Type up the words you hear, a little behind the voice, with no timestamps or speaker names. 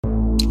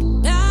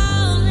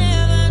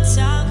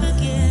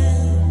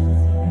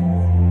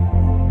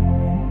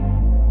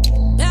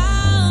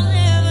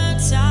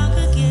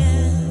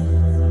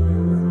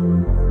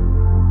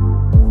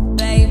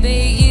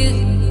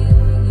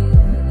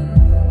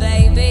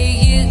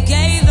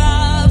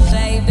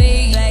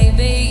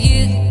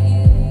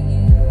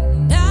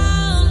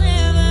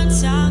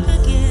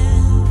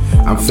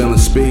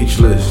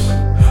speechless,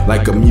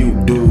 like a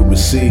mute dude with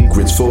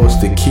secrets forced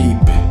to keep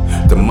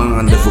it. The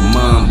mind of a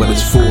mom, but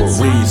it's for a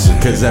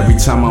reason. Cause every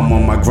time I'm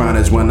on my grind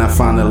is when I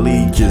find the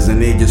leeches,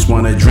 and they just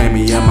wanna drain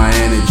me of my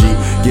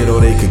energy, get all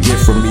they could get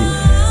from me.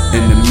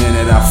 And the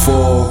minute I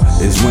fall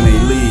is when they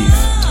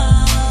leave.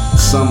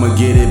 Som'll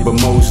get it, but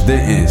most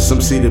didn't.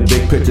 Some see the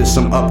big picture,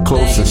 some up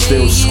close and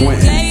still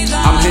squinting.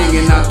 I'm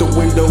hanging out the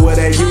window of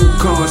that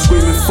Yukon,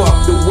 screaming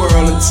fuck the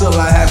world until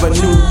I have a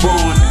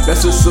newborn.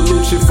 That's a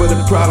solution for the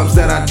problems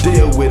that I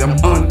deal with. I'm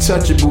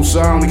untouchable,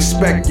 so I don't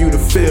expect you to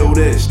feel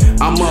this.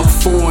 I'm up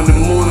 4 in the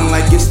morning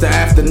like it's the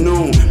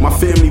afternoon. My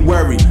family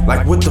worry,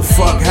 like what the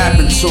fuck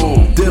happened to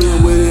them?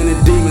 Dealing with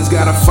inner demons,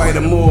 gotta fight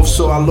them off.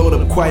 So I load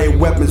up quiet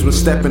weapons when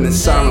stepping in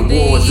silent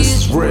wars.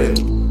 This is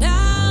real.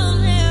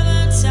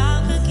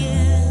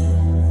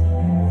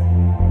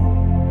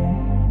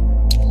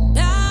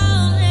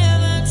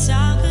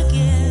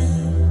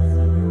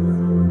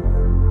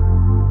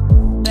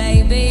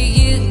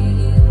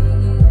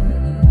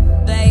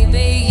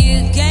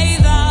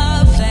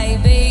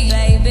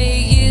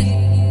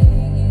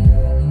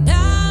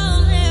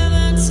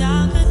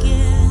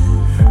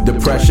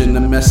 Depression to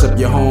mess up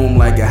your home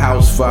like a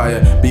house fire.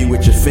 Be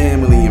with your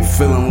family and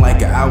feeling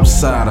like an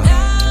outsider.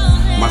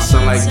 My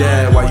son like,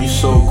 Dad, why you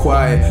so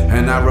quiet?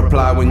 And I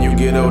reply, when you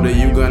get older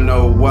you gonna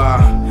know why.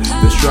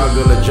 The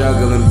struggle of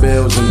juggling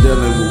bills and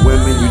dealing with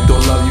women you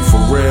don't love you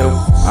for real.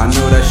 I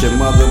know that's your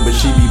mother, but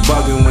she be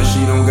bugging when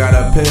she don't got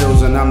her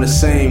pills. And I'm the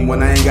same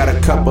when I ain't got a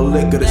cup of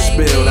liquor to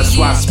spill. That's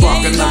why I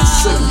spark another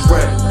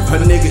cigarette. A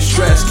nigga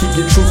stressed, keep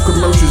your truth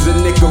commercials in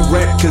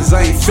Nicorette, cause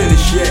I ain't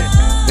finished yet.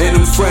 And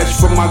I'm fresh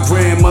from my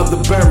grandmother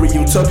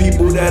burial. Tell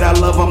people that I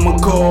love I'ma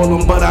call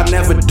them, but I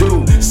never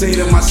do. Say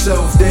to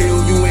myself,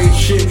 Dale, you ain't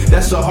shit.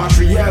 That's a harsh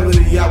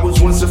reality I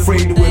was once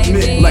afraid to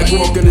admit. Like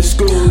walking to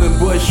school in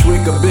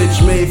Bushwick, a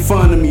bitch made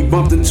fun of me.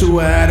 Bumped into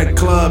her at a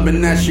club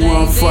and now she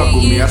won't fuck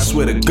with me, I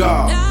swear to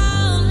God.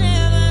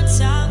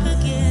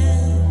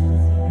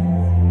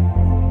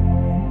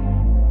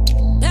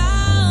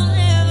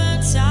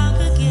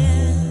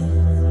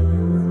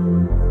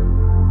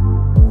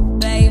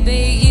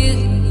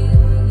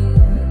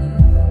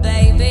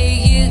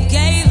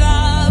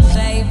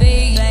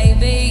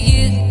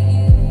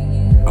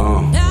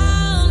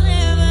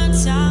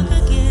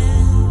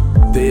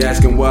 They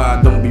asking why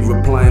I don't be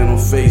replying on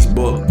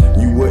Facebook.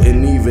 You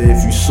wouldn't either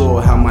if you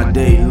saw how my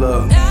day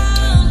looked.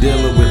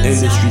 Dealing with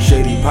industry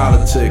shady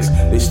politics.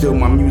 They steal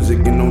my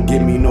music and don't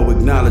give me no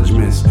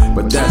acknowledgements.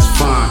 But that's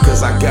fine,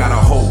 cause I got a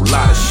whole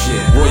lot of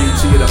shit.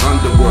 Royalty of the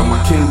underworld,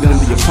 my kingdom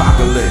the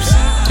apocalypse.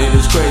 And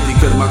it's crazy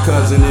cause my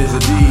cousin is a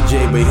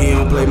DJ, but he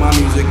don't play my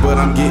music, but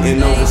I'm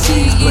getting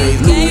overseas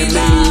plays. Louis and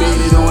Manny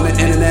made it on the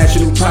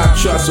international pop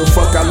chart, so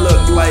fuck I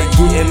look like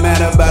getting mad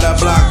about a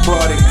block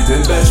party.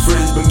 And best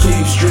friends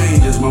became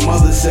strangers. My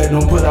mother said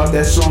don't put out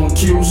that song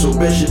Q, so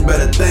bitch you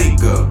better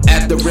thank her.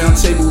 At the round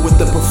table with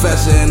the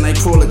professor and they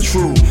call it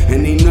true.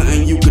 And ain't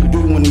nothing you could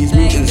do when these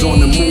mutants on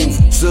the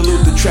move.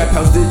 Salute the Trap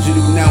House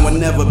Digital, now and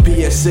never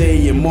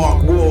PSA and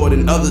Mark Ward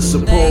and other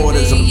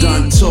supporters. I'm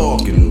done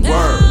talking,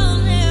 word.